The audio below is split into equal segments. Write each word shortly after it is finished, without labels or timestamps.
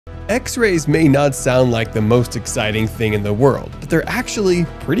X-rays may not sound like the most exciting thing in the world, but they're actually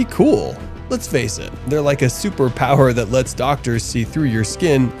pretty cool. Let's face it, they're like a superpower that lets doctors see through your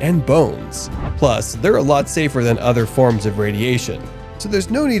skin and bones. Plus, they're a lot safer than other forms of radiation, so there's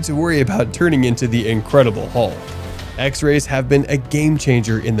no need to worry about turning into the Incredible Hulk. X-rays have been a game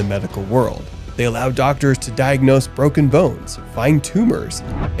changer in the medical world. They allow doctors to diagnose broken bones, find tumors,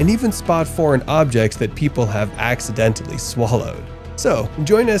 and even spot foreign objects that people have accidentally swallowed. So,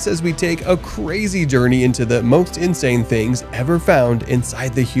 join us as we take a crazy journey into the most insane things ever found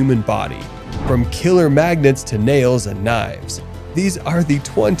inside the human body. From killer magnets to nails and knives, these are the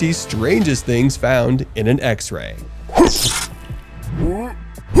 20 strangest things found in an X-ray.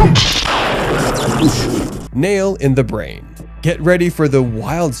 Nail in the brain. Get ready for the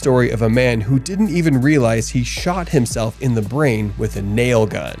wild story of a man who didn't even realize he shot himself in the brain with a nail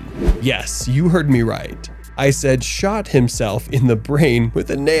gun. Yes, you heard me right. I said shot himself in the brain with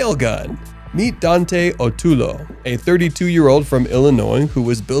a nail gun. Meet Dante Otulo, a 32-year-old from Illinois who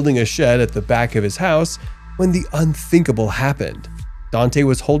was building a shed at the back of his house when the unthinkable happened. Dante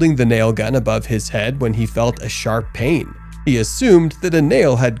was holding the nail gun above his head when he felt a sharp pain. He assumed that a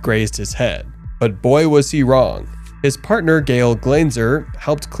nail had grazed his head, but boy was he wrong. His partner, Gail Glanzer,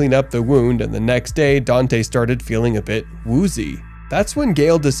 helped clean up the wound, and the next day, Dante started feeling a bit woozy. That's when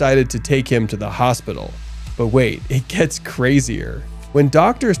Gail decided to take him to the hospital. But wait, it gets crazier. When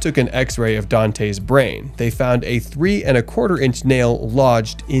doctors took an X-ray of Dante's brain, they found a 3¼ inch nail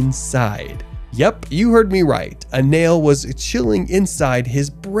lodged inside. Yep, you heard me right. A nail was chilling inside his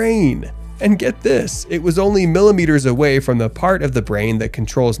brain. And get this, it was only millimeters away from the part of the brain that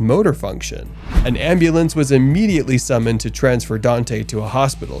controls motor function. An ambulance was immediately summoned to transfer Dante to a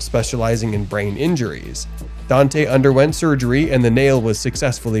hospital specializing in brain injuries. Dante underwent surgery and the nail was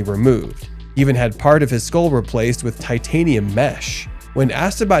successfully removed. He even had part of his skull replaced with titanium mesh. When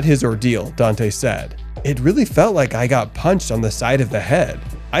asked about his ordeal, Dante said, "It really felt like I got punched on the side of the head.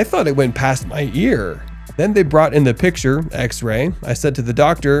 I thought it went past my ear." Then they brought in the picture, X-ray. I said to the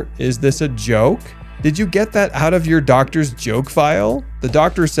doctor, "Is this a joke? Did you get that out of your doctor's joke file?" The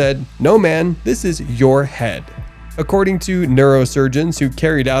doctor said, "No man, this is your head." According to neurosurgeons who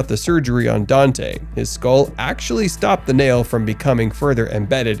carried out the surgery on Dante, his skull actually stopped the nail from becoming further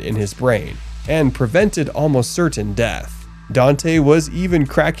embedded in his brain and prevented almost certain death. Dante was even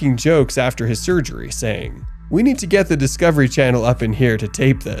cracking jokes after his surgery, saying, "We need to get the Discovery Channel up in here to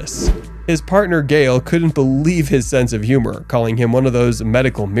tape this." His partner Gail couldn't believe his sense of humor, calling him one of those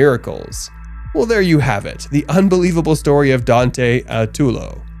medical miracles. Well, there you have it, the unbelievable story of Dante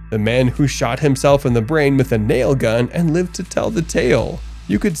Otulo, the man who shot himself in the brain with a nail gun and lived to tell the tale.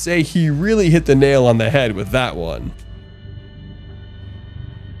 You could say he really hit the nail on the head with that one.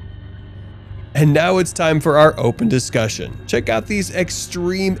 And now it's time for our open discussion. Check out these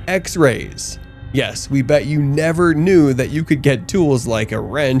extreme X-rays. Yes, we bet you never knew that you could get tools like a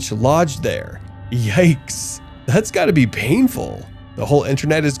wrench lodged there. Yikes, that's gotta be painful. The whole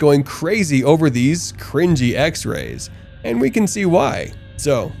internet is going crazy over these cringy X-rays, and we can see why.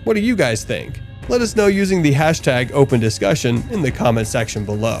 So, what do you guys think? Let us know using the hashtag #OpenDiscussion in the comment section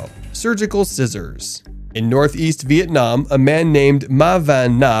below. Surgical scissors. In northeast Vietnam, a man named Ma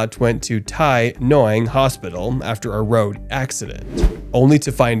Van Nhat went to Thai Nguyen Hospital after a road accident, only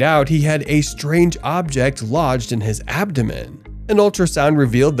to find out he had a strange object lodged in his abdomen. An ultrasound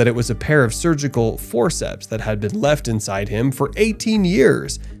revealed that it was a pair of surgical forceps that had been left inside him for 18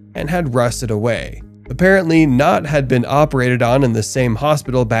 years and had rusted away. Apparently, Nhat had been operated on in the same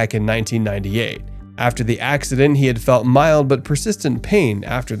hospital back in 1998. After the accident, he had felt mild but persistent pain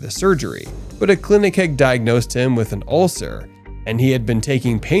after the surgery, but a clinic had diagnosed him with an ulcer, and he had been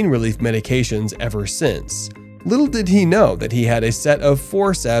taking pain relief medications ever since. Little did he know that he had a set of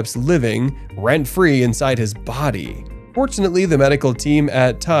forceps living rent-free inside his body. Fortunately, the medical team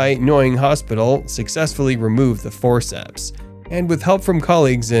at Thai Nguyen Hospital successfully removed the forceps, and with help from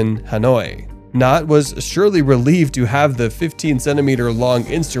colleagues in Hanoi. Nhat was surely relieved to have the 15-centimeter long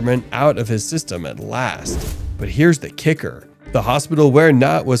instrument out of his system at last. But here's the kicker. The hospital where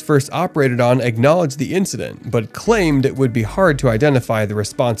Nhat was first operated on acknowledged the incident, but claimed it would be hard to identify the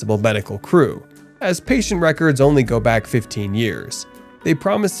responsible medical crew, as patient records only go back 15 years. They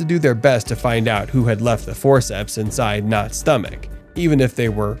promised to do their best to find out who had left the forceps inside Nhat's stomach, even if they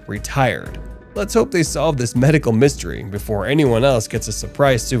were retired. Let's hope they solve this medical mystery before anyone else gets a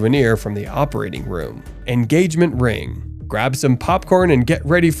surprise souvenir from the operating room. Engagement ring. Grab some popcorn and get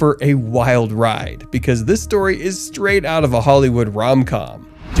ready for a wild ride, because this story is straight out of a Hollywood rom-com.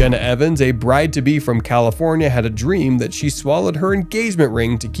 Jenna Evans, a bride-to-be from California, had a dream that she swallowed her engagement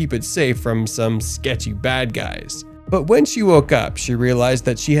ring to keep it safe from some sketchy bad guys. But when she woke up, she realized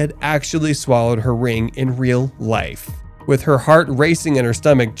that she had actually swallowed her ring in real life. With her heart racing and her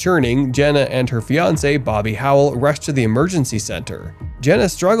stomach churning, Jenna and her fiance, Bobby Howell, rushed to the emergency center. Jenna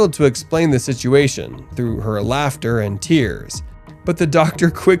struggled to explain the situation through her laughter and tears. But the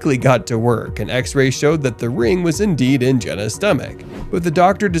doctor quickly got to work. An x-ray showed that the ring was indeed in Jenna's stomach. But the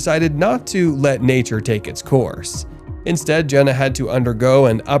doctor decided not to let nature take its course. Instead, Jenna had to undergo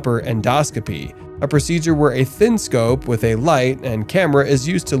an upper endoscopy, a procedure where a thin scope with a light and camera is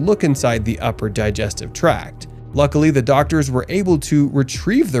used to look inside the upper digestive tract. Luckily, the doctors were able to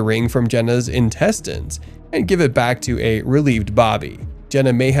retrieve the ring from Jenna's intestines and give it back to a relieved Bobby.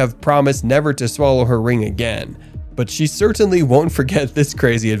 Jenna may have promised never to swallow her ring again, but she certainly won't forget this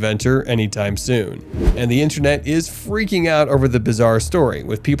crazy adventure anytime soon. And the internet is freaking out over the bizarre story,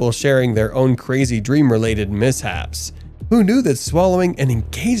 with people sharing their own crazy dream-related mishaps. Who knew that swallowing an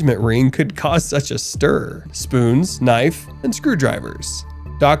engagement ring could cause such a stir? Spoons, knife, and screwdrivers.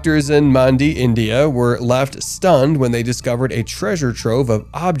 Doctors in Mandi, India were left stunned when they discovered a treasure trove of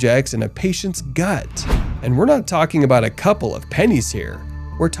objects in a patient's gut. And we're not talking about a couple of pennies here.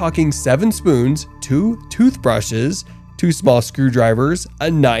 We're talking 7 spoons, 2 toothbrushes, 2 small screwdrivers, a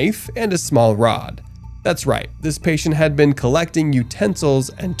knife, and a small rod. That's right, this patient had been collecting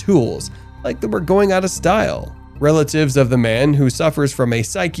utensils and tools like they were going out of style. Relatives of the man, who suffers from a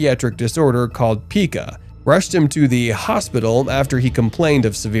psychiatric disorder called pica, rushed him to the hospital after he complained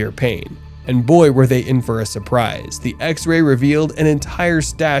of severe pain. And boy, were they in for a surprise. The x-ray revealed an entire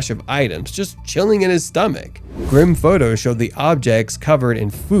stash of items just chilling in his stomach. Grim photos showed the objects covered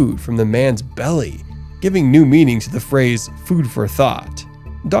in food from the man's belly, giving new meaning to the phrase food for thought.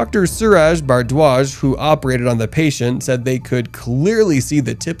 Dr. Suraj Bhardwaj, who operated on the patient, said they could clearly see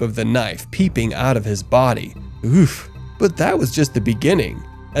the tip of the knife peeping out of his body. Oof, but that was just the beginning.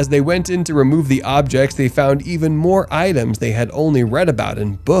 As they went in to remove the objects, they found even more items they had only read about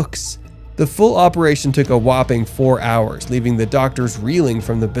in books. The full operation took a whopping 4 hours, leaving the doctors reeling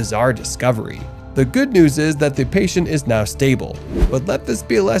from the bizarre discovery. The good news is that the patient is now stable, but let this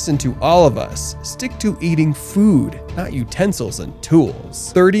be a lesson to all of us. Stick to eating food, not utensils and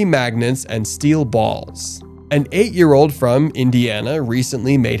tools. 30 magnets and steel balls. An 8-year-old from Indiana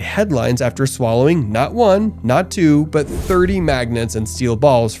recently made headlines after swallowing not 1, not 2, but 30 magnets and steel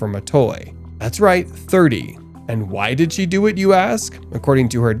balls from a toy. That's right, 30. And why did she do it, you ask? According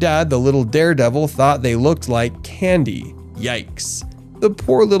to her dad, the little daredevil thought they looked like candy. Yikes. The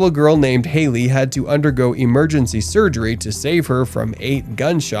poor little girl named Haley had to undergo emergency surgery to save her from 8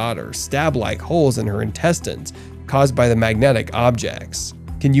 gunshot or stab-like holes in her intestines caused by the magnetic objects.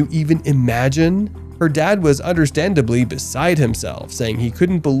 Can you even imagine? Her dad was understandably beside himself, saying he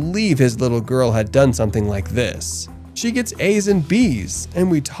couldn't believe his little girl had done something like this. She gets A's and B's, and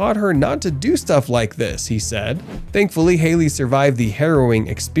we taught her not to do stuff like this, he said. Thankfully, Haley survived the harrowing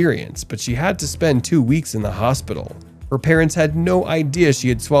experience, but she had to spend 2 weeks in the hospital. Her parents had no idea she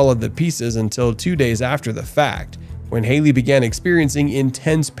had swallowed the pieces until 2 days after the fact, when Haley began experiencing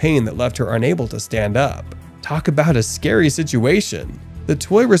intense pain that left her unable to stand up. Talk about a scary situation. The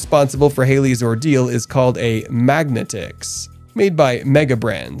toy responsible for Haley's ordeal is called a Magnetix, made by Mega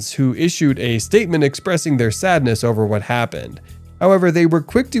Brands, who issued a statement expressing their sadness over what happened. However, they were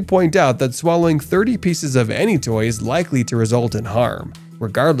quick to point out that swallowing 30 pieces of any toy is likely to result in harm,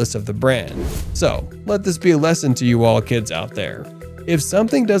 regardless of the brand. So, let this be a lesson to you all kids out there. If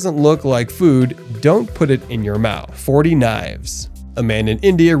something doesn't look like food, don't put it in your mouth. 40 knives. A man in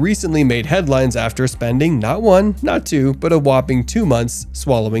India recently made headlines after spending not 1, not 2, but a whopping 2 months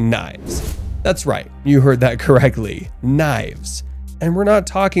swallowing knives. That's right, you heard that correctly, knives. And we're not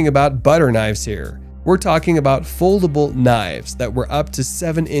talking about butter knives here. We're talking about foldable knives that were up to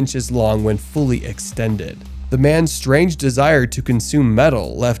 7 inches long when fully extended. The man's strange desire to consume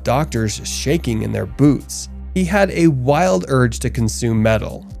metal left doctors shaking in their boots. He had a wild urge to consume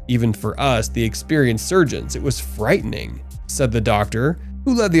metal. Even for us, the experienced surgeons, it was frightening, said the doctor,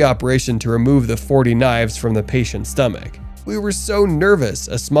 who led the operation to remove the 40 knives from the patient's stomach. We were so nervous,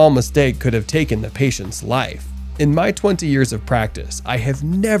 a small mistake could have taken the patient's life. In my 20 years of practice, I have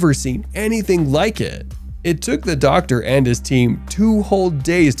never seen anything like it. It took the doctor and his team 2 whole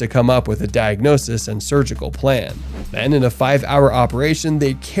days to come up with a diagnosis and surgical plan. Then, in a 5-hour operation,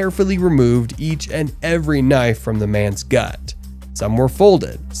 they carefully removed each and every knife from the man's gut. Some were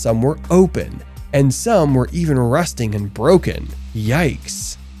folded, some were open, and some were even rusting and broken.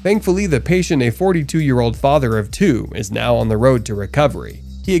 Yikes. Thankfully, the patient, a 42-year-old father of 2, is now on the road to recovery.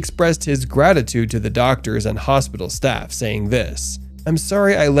 He expressed his gratitude to the doctors and hospital staff, saying this: "I'm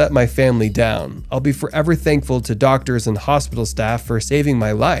sorry I let my family down. I'll be forever thankful to doctors and hospital staff for saving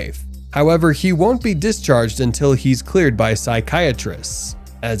my life. However, he won't be discharged until he's cleared by psychiatrists,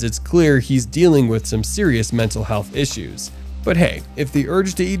 as it's clear he's dealing with some serious mental health issues. But hey, if the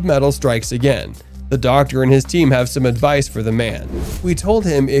urge to eat metal strikes again, the doctor and his team have some advice for the man. We told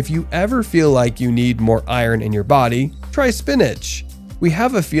him if you ever feel like you need more iron in your body, try spinach. We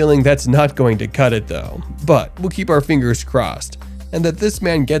have a feeling that's not going to cut it though, but we'll keep our fingers crossed, and that this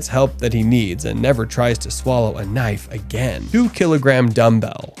man gets help that he needs and never tries to swallow a knife again. 2-kilogram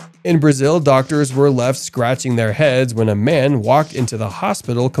dumbbell. In Brazil, doctors were left scratching their heads when a man walked into the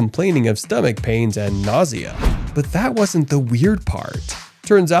hospital complaining of stomach pains and nausea. But that wasn't the weird part.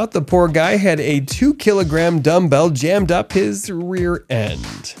 Turns out the poor guy had a 2-kilogram dumbbell jammed up his rear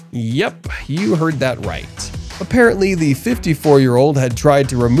end. Yep, you heard that right. Apparently, the 54-year-old had tried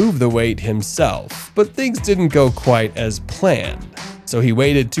to remove the weight himself, but things didn't go quite as planned. So he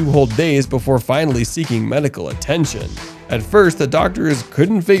waited 2 whole days before finally seeking medical attention. At first, the doctors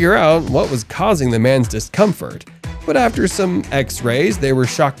couldn't figure out what was causing the man's discomfort, but after some x-rays, they were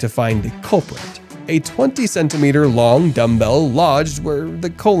shocked to find the culprit: a 20-centimeter long dumbbell lodged where the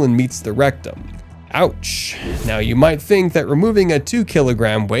colon meets the rectum. Ouch. Now you might think that removing a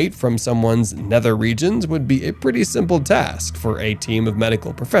 2-kilogram weight from someone's nether regions would be a pretty simple task for a team of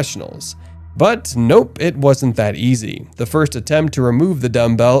medical professionals. But nope, it wasn't that easy. The first attempt to remove the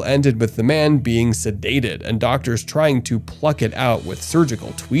dumbbell ended with the man being sedated and doctors trying to pluck it out with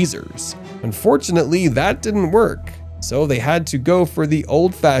surgical tweezers. Unfortunately, that didn't work, so they had to go for the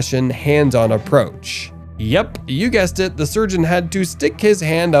old-fashioned hands-on approach. Yep, you guessed it, the surgeon had to stick his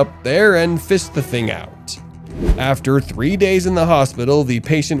hand up there and fish the thing out. After 3 days in the hospital, the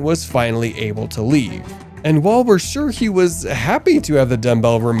patient was finally able to leave. And while we're sure he was happy to have the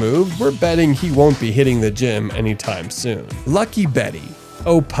dumbbell removed, we're betting he won't be hitting the gym anytime soon. Lucky Betty.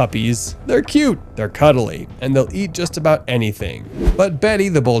 Oh puppies, they're cute, they're cuddly, and they'll eat just about anything. But Betty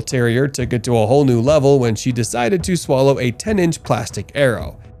the Bull Terrier took it to a whole new level when she decided to swallow a 10-inch plastic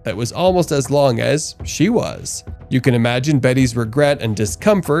arrow that was almost as long as she was. You can imagine Betty's regret and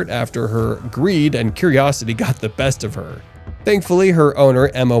discomfort after her greed and curiosity got the best of her. Thankfully, her owner,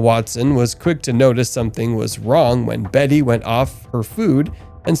 Emma Watson, was quick to notice something was wrong when Betty went off her food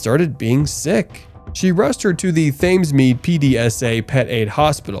and started being sick. She rushed her to the Thamesmead PDSA Pet Aid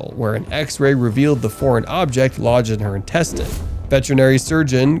Hospital, where an x-ray revealed the foreign object lodged in her intestine. Veterinary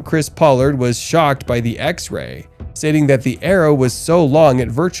surgeon Chris Pollard was shocked by the x-ray, stating that the arrow was so long it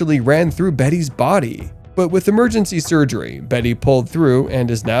virtually ran through Betty's body. But with emergency surgery, Betty pulled through and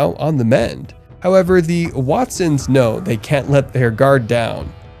is now on the mend. However, the Watsons know they can't let their guard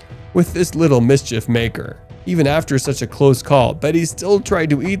down with this little mischief maker. Even after such a close call, Betty still tried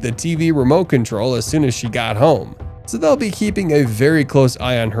to eat the TV remote control as soon as she got home. So they'll be keeping a very close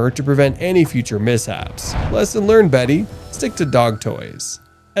eye on her to prevent any future mishaps. Lesson learned, Betty. Stick to dog toys.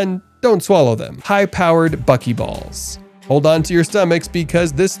 And don't swallow them. High-powered buckyballs. Hold on to your stomachs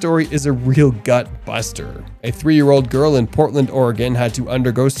because this story is a real gut buster. A 3-year-old girl in Portland, Oregon had to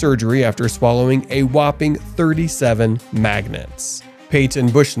undergo surgery after swallowing a whopping 37 magnets. Peyton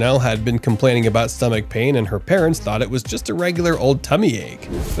Bushnell had been complaining about stomach pain and her parents thought it was just a regular old tummy ache.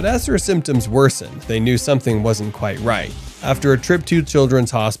 But as her symptoms worsened, they knew something wasn't quite right. After a trip to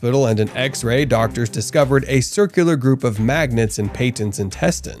Children's Hospital and an x-ray, doctors discovered a circular group of magnets in Peyton's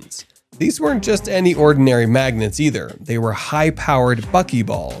intestines. These weren't just any ordinary magnets either, they were high-powered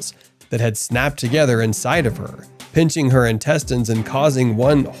buckyballs that had snapped together inside of her, pinching her intestines and causing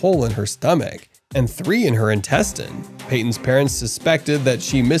 1 hole in her stomach and 3 in her intestine. Peyton's parents suspected that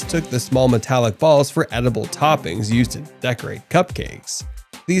she mistook the small metallic balls for edible toppings used to decorate cupcakes.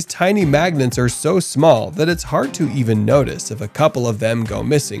 These tiny magnets are so small that it's hard to even notice if a couple of them go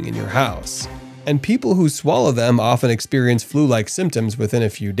missing in your house. And people who swallow them often experience flu-like symptoms within a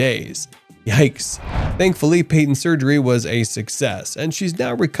few days. Yikes. Thankfully, Peyton's surgery was a success, and she's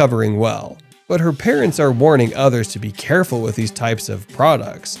now recovering well. But her parents are warning others to be careful with these types of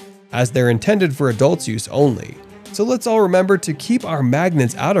products, as they're intended for adults' use only. So let's all remember to keep our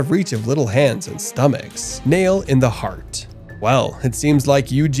magnets out of reach of little hands and stomachs. Nail in the heart. Well, it seems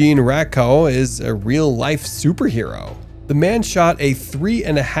like Eugene Racco is a real-life superhero. The man shot a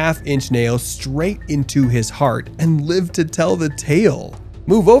 3.5-inch nail straight into his heart and lived to tell the tale.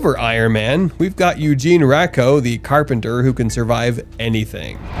 Move over, Iron Man. We've got Eugene Racco, the carpenter who can survive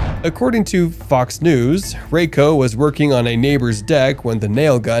anything. According to Fox News, Racco was working on a neighbor's deck when the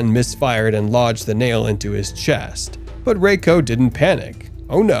nail gun misfired and lodged the nail into his chest. But Racco didn't panic.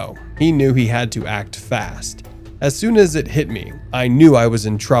 Oh no, he knew he had to act fast. As soon as it hit me, I knew I was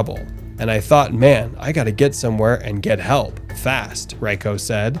in trouble. And I thought, man, I gotta get somewhere and get help, fast, Racco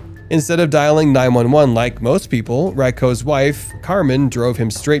said. Instead of dialing 911 like most people, Raiko's wife, Carmen, drove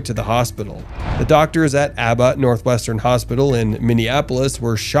him straight to the hospital. The doctors at Abbott Northwestern Hospital in Minneapolis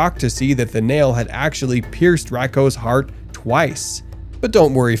were shocked to see that the nail had actually pierced Raiko's heart twice. But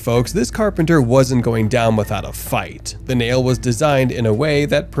don't worry folks, this carpenter wasn't going down without a fight. The nail was designed in a way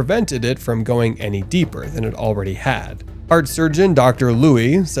that prevented it from going any deeper than it already had. Heart surgeon Dr.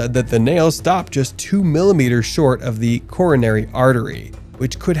 Louis said that the nail stopped just 2 millimeters short of the coronary artery,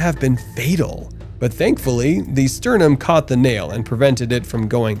 which could have been fatal. But thankfully, the sternum caught the nail and prevented it from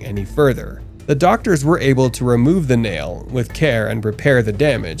going any further. The doctors were able to remove the nail with care and repair the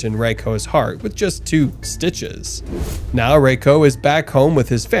damage in Raiko's heart with just 2 stitches. Now Raiko is back home with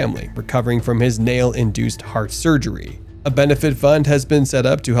his family, recovering from his nail-induced heart surgery. A benefit fund has been set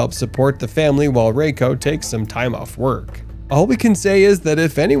up to help support the family while Raiko takes some time off work. All we can say is that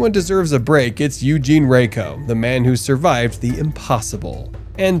if anyone deserves a break, it's Eugene Raiko, the man who survived the impossible.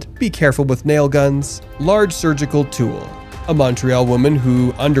 And be careful with nail guns. Large surgical tool. A Montreal woman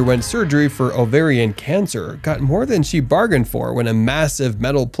who underwent surgery for ovarian cancer got more than she bargained for when a massive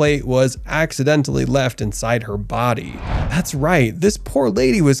metal plate was accidentally left inside her body. That's right, this poor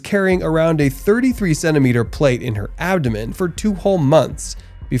lady was carrying around a 33-centimeter plate in her abdomen for 2 whole months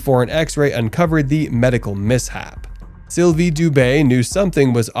before an X-ray uncovered the medical mishap. Sylvie Dubé knew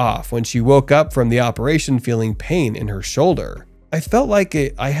something was off when she woke up from the operation feeling pain in her shoulder. "I felt like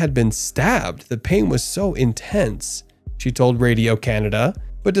I had been stabbed. The pain was so intense," she told Radio Canada.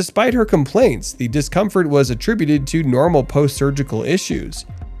 But despite her complaints, the discomfort was attributed to normal post-surgical issues.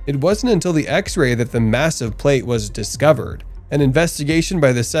 It wasn't until the X-ray that the massive plate was discovered. An investigation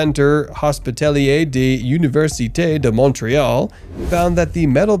by the Centre Hospitalier de Université de Montréal found that the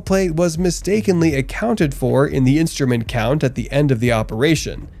metal plate was mistakenly accounted for in the instrument count at the end of the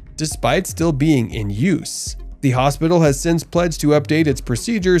operation, despite still being in use. The hospital has since pledged to update its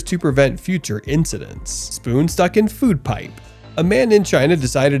procedures to prevent future incidents. Spoon stuck in food pipe. A man in China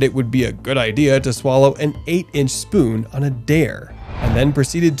decided it would be a good idea to swallow an 8-inch spoon on a dare, and then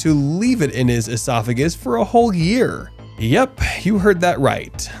proceeded to leave it in his esophagus for a whole year. Yep, you heard that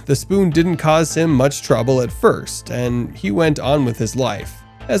right. The spoon didn't cause him much trouble at first, and he went on with his life,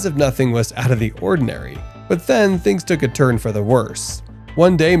 as if nothing was out of the ordinary. But then things took a turn for the worse.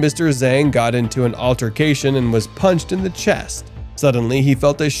 One day, Mr. Zhang got into an altercation and was punched in the chest. Suddenly, he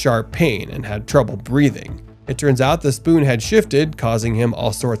felt a sharp pain and had trouble breathing. It turns out the spoon had shifted, causing him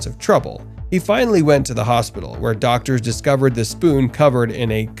all sorts of trouble. He finally went to the hospital, where doctors discovered the spoon covered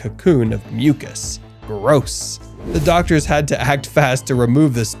in a cocoon of mucus. Gross. The doctors had to act fast to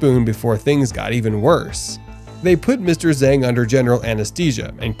remove the spoon before things got even worse. They put Mr. Zhang under general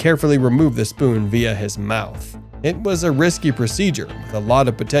anesthesia and carefully removed the spoon via his mouth. It was a risky procedure with a lot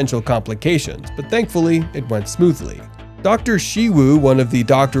of potential complications, but thankfully it went smoothly. Dr. Shiwu, one of the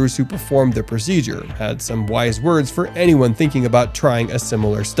doctors who performed the procedure, had some wise words for anyone thinking about trying a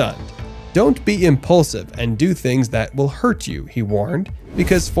similar stunt. "Don't be impulsive and do things that will hurt you," he warned,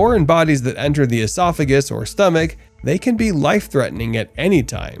 because foreign bodies that enter the esophagus or stomach, they can be life-threatening at any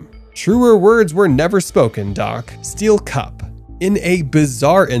time. Truer words were never spoken, Doc. Steel cup. In a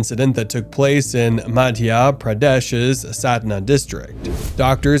bizarre incident that took place in Madhya Pradesh's Satna district,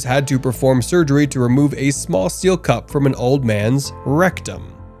 doctors had to perform surgery to remove a small steel cup from an old man's rectum.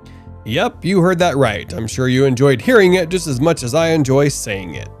 Yep, you heard that right. I'm sure you enjoyed hearing it just as much as I enjoy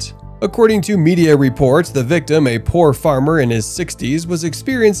saying it. According to media reports, the victim, a poor farmer in his 60s, was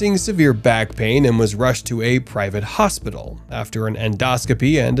experiencing severe back pain and was rushed to a private hospital. After an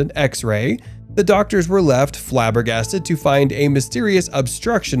endoscopy and an X-ray, the doctors were left flabbergasted to find a mysterious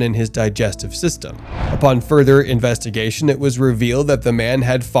obstruction in his digestive system. Upon further investigation, it was revealed that the man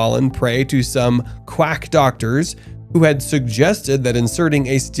had fallen prey to some quack doctors who had suggested that inserting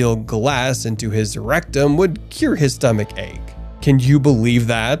a steel glass into his rectum would cure his stomach ache. Can you believe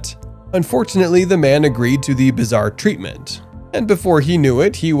that? Unfortunately, the man agreed to the bizarre treatment, and before he knew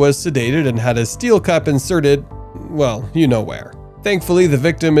it, he was sedated and had a steel cup inserted, well, you know where. Thankfully, the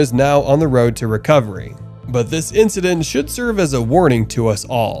victim is now on the road to recovery. But this incident should serve as a warning to us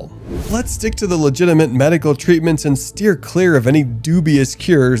all. Let's stick to the legitimate medical treatments and steer clear of any dubious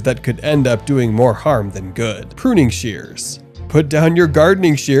cures that could end up doing more harm than good. Pruning shears. Put down your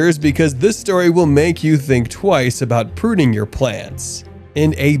gardening shears because this story will make you think twice about pruning your plants.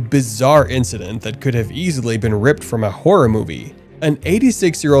 In a bizarre incident that could have easily been ripped from a horror movie, an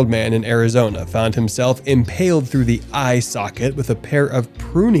 86-year-old man in Arizona found himself impaled through the eye socket with a pair of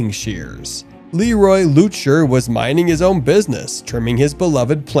pruning shears. Leroy Lutcher was minding his own business, trimming his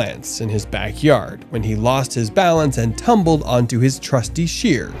beloved plants in his backyard, when he lost his balance and tumbled onto his trusty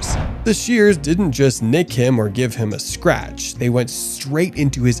shears. The shears didn't just nick him or give him a scratch, they went straight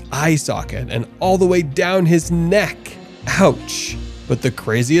into his eye socket and all the way down his neck. Ouch! But the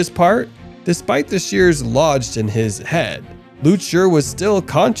craziest part? Despite the shears lodged in his head, Lutcher was still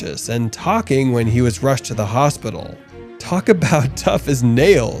conscious and talking when he was rushed to the hospital. Talk about tough as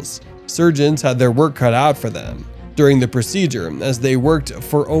nails. Surgeons had their work cut out for them during the procedure as they worked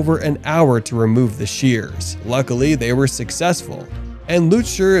for over an hour to remove the shears. Luckily, they were successful, and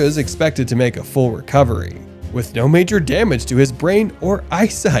Lutcher is expected to make a full recovery, with no major damage to his brain or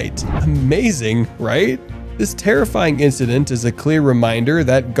eyesight. Amazing, right? This terrifying incident is a clear reminder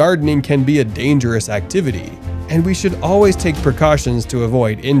that gardening can be a dangerous activity, and we should always take precautions to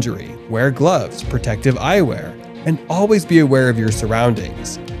avoid injury. Wear gloves, protective eyewear, and always be aware of your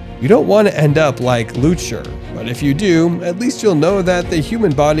surroundings. You don't want to end up like Lutcher, but if you do, at least you'll know that the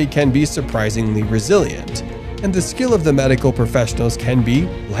human body can be surprisingly resilient, and the skill of the medical professionals can be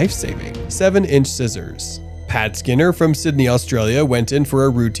life-saving. 7-inch scissors. Pat Skinner from Sydney, Australia went in for a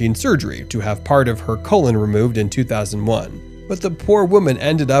routine surgery to have part of her colon removed in 2001. But the poor woman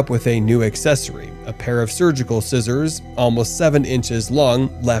ended up with a new accessory, a pair of surgical scissors, almost 7 inches long,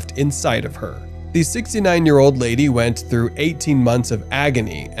 left inside of her. The 69-year-old lady went through 18 months of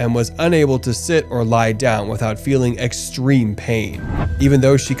agony and was unable to sit or lie down without feeling extreme pain. Even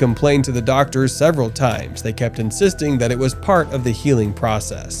though she complained to the doctors several times, they kept insisting that it was part of the healing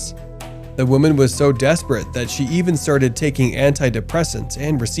process. The woman was so desperate that she even started taking antidepressants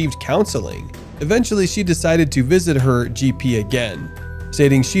and received counseling. Eventually, she decided to visit her GP again,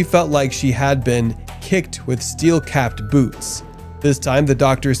 stating she felt like she had been kicked with steel-capped boots. This time, the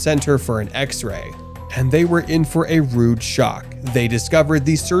doctors sent her for an x-ray, and they were in for a rude shock. They discovered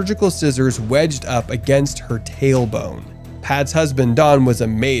the surgical scissors wedged up against her tailbone. Pat's husband Don was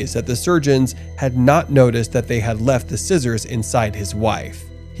amazed that the surgeons had not noticed that they had left the scissors inside his wife.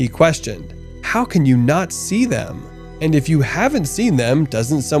 He questioned, "How can you not see them? And if you haven't seen them,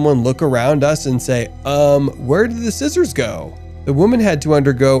 doesn't someone look around us and say, where did the scissors go?" The woman had to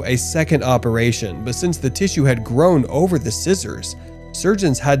undergo a second operation, but since the tissue had grown over the scissors,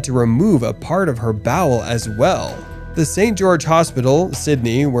 surgeons had to remove a part of her bowel as well. The St. George Hospital,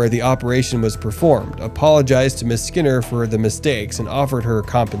 Sydney, where the operation was performed, apologized to Ms. Skinner for the mistakes and offered her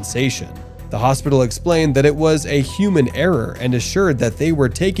compensation. The hospital explained that it was a human error and assured that they were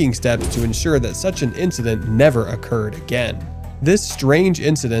taking steps to ensure that such an incident never occurred again. This strange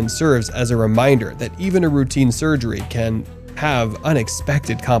incident serves as a reminder that even a routine surgery can have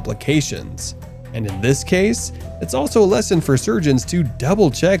unexpected complications. And in this case, it's also a lesson for surgeons to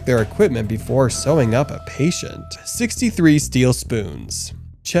double-check their equipment before sewing up a patient. 63 steel spoons.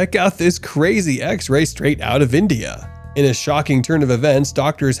 Check out this crazy x-ray straight out of India. In a shocking turn of events,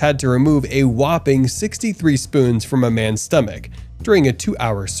 doctors had to remove a whopping 63 spoons from a man's stomach during a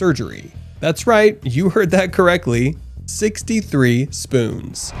 2-hour surgery. That's right, you heard that correctly. 63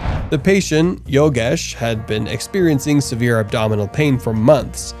 spoons. The patient, Yogesh, had been experiencing severe abdominal pain for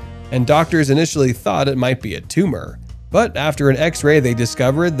months, and doctors initially thought it might be a tumor. But after an x-ray, they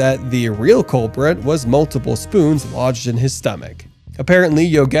discovered that the real culprit was multiple spoons lodged in his stomach. Apparently,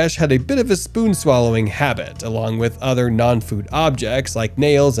 Yogesh had a bit of a spoon-swallowing habit, along with other non-food objects like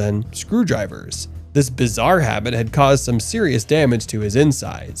nails and screwdrivers. This bizarre habit had caused some serious damage to his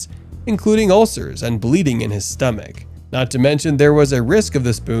insides, including ulcers and bleeding in his stomach. Not to mention, there was a risk of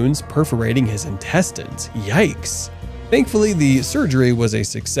the spoons perforating his intestines. Yikes! Thankfully, the surgery was a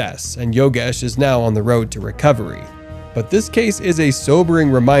success, and Yogesh is now on the road to recovery. But this case is a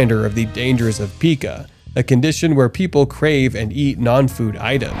sobering reminder of the dangers of pica, a condition where people crave and eat non-food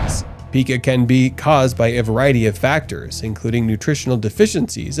items. Pica can be caused by a variety of factors, including nutritional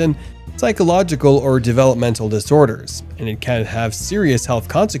deficiencies and psychological or developmental disorders, and it can have serious health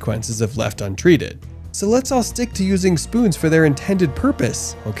consequences if left untreated. So let's all stick to using spoons for their intended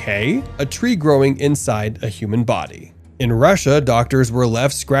purpose, okay? A tree growing inside a human body. In Russia, doctors were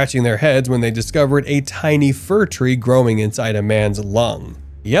left scratching their heads when they discovered a tiny fir tree growing inside a man's lung.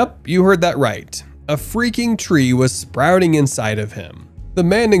 Yep, you heard that right. A freaking tree was sprouting inside of him. The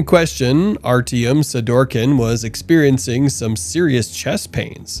man in question, Artyom Sadorkin, was experiencing some serious chest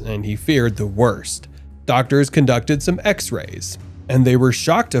pains, and he feared the worst. Doctors conducted some x-rays, and they were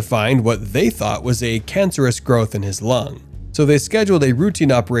shocked to find what they thought was a cancerous growth in his lung. So they scheduled a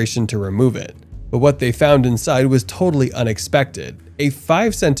routine operation to remove it. But what they found inside was totally unexpected. A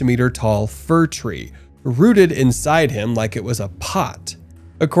 5-centimeter tall fir tree, rooted inside him like it was a pot.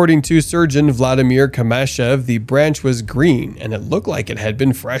 According to surgeon Vladimir Kamashev, the branch was green and it looked like it had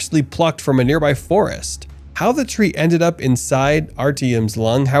been freshly plucked from a nearby forest. How the tree ended up inside Artyom's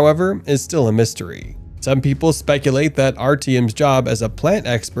lung, however, is still a mystery. Some people speculate that Artyom's job as a plant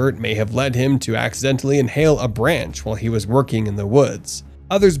expert may have led him to accidentally inhale a branch while he was working in the woods.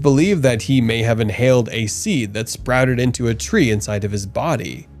 Others believe that he may have inhaled a seed that sprouted into a tree inside of his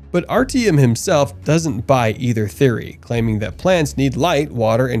body. But Artyom himself doesn't buy either theory, claiming that plants need light,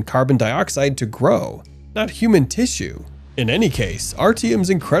 water, and carbon dioxide to grow, not human tissue. In any case, Artyom's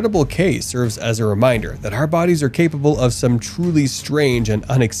incredible case serves as a reminder that our bodies are capable of some truly strange and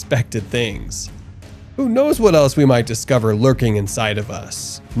unexpected things. Who knows what else we might discover lurking inside of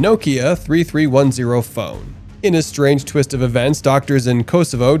us? Nokia 3310 phone. In a strange twist of events, doctors in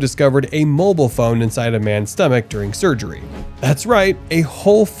Kosovo discovered a mobile phone inside a man's stomach during surgery. That's right, a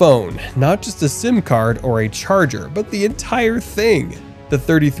whole phone, not just a SIM card or a charger, but the entire thing. The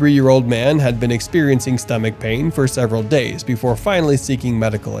 33-year-old man had been experiencing stomach pain for several days before finally seeking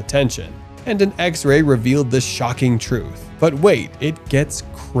medical attention, and an X-ray revealed the shocking truth. But wait, it gets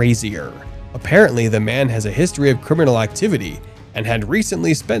crazier. Apparently, the man has a history of criminal activity and had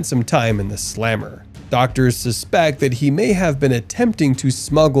recently spent some time in the slammer. Doctors suspect that he may have been attempting to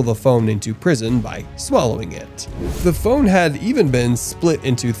smuggle the phone into prison by swallowing it. The phone had even been split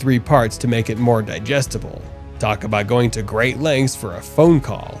into 3 parts to make it more digestible. Talk about going to great lengths for a phone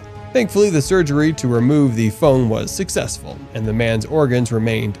call. Thankfully, the surgery to remove the phone was successful, and the man's organs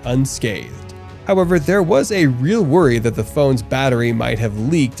remained unscathed. However, there was a real worry that the phone's battery might have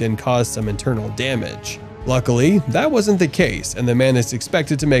leaked and caused some internal damage. Luckily, that wasn't the case, and the man is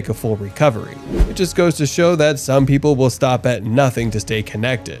expected to make a full recovery. It just goes to show that some people will stop at nothing to stay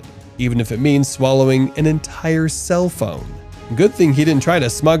connected, even if it means swallowing an entire cell phone. Good thing he didn't try to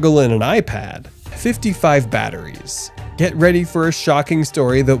smuggle in an iPad. 55 batteries. Get ready for a shocking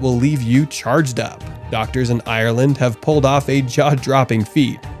story that will leave you charged up. Doctors in Ireland have pulled off a jaw-dropping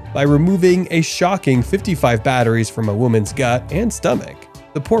feat by removing a shocking 55 batteries from a woman's gut and stomach.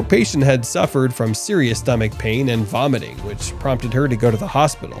 The poor patient had suffered from serious stomach pain and vomiting, which prompted her to go to the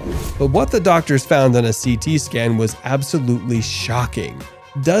hospital. But what the doctors found on a CT scan was absolutely shocking.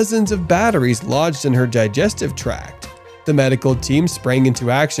 Dozens of batteries lodged in her digestive tract. The medical team sprang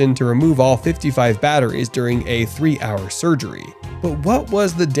into action to remove all 55 batteries during a 3-hour surgery. But what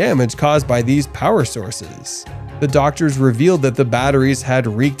was the damage caused by these power sources? The doctors revealed that the batteries had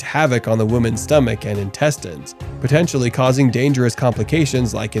wreaked havoc on the woman's stomach and intestines, potentially causing dangerous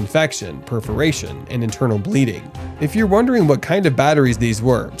complications like infection, perforation, and internal bleeding. If you're wondering what kind of batteries these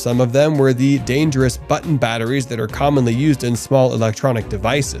were, some of them were the dangerous button batteries that are commonly used in small electronic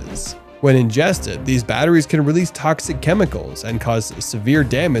devices. When ingested, these batteries can release toxic chemicals and cause severe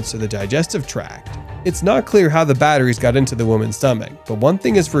damage to the digestive tract. It's not clear how the batteries got into the woman's stomach, but one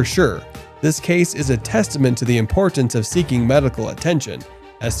thing is for sure. This case is a testament to the importance of seeking medical attention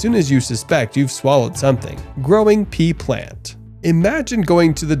as soon as you suspect you've swallowed something. Growing pea plant. Imagine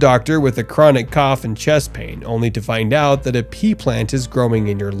going to the doctor with a chronic cough and chest pain only to find out that a pea plant is growing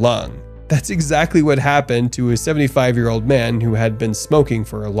in your lung. That's exactly what happened to a 75-year-old man who had been smoking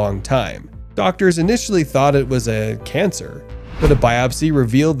for a long time. Doctors initially thought it was a cancer, but a biopsy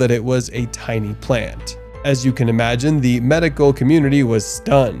revealed that it was a tiny plant. As you can imagine, the medical community was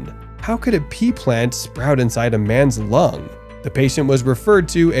stunned. How could a pea plant sprout inside a man's lung? The patient was referred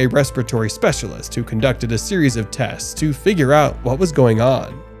to a respiratory specialist who conducted a series of tests to figure out what was going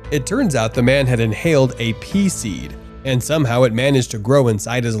on. It turns out the man had inhaled a pea seed, and somehow it managed to grow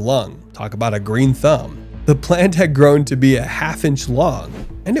inside his lung. Talk about a green thumb. The plant had grown to be a half-inch long,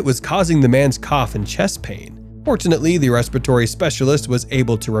 and it was causing the man's cough and chest pain. Fortunately, the respiratory specialist was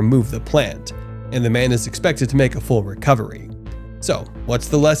able to remove the plant, and the man is expected to make a full recovery. So, what's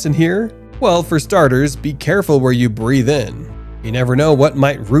the lesson here? Well, for starters, be careful where you breathe in. You never know what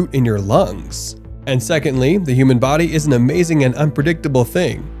might root in your lungs. And secondly, the human body is an amazing and unpredictable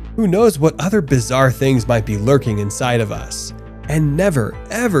thing. Who knows what other bizarre things might be lurking inside of us? And never,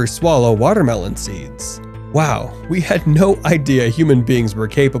 ever swallow watermelon seeds. Wow, we had no idea human beings were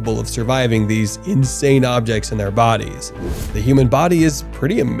capable of surviving these insane objects in their bodies. The human body is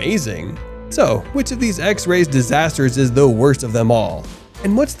pretty amazing. So, which of these X-rays disasters is the worst of them all?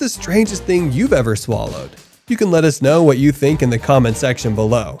 And what's the strangest thing you've ever swallowed? You can let us know what you think in the comment section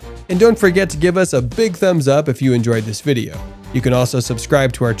below. And don't forget to give us a big thumbs up if you enjoyed this video. You can also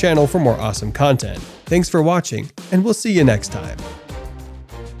subscribe to our channel for more awesome content. Thanks for watching, and we'll see you next time.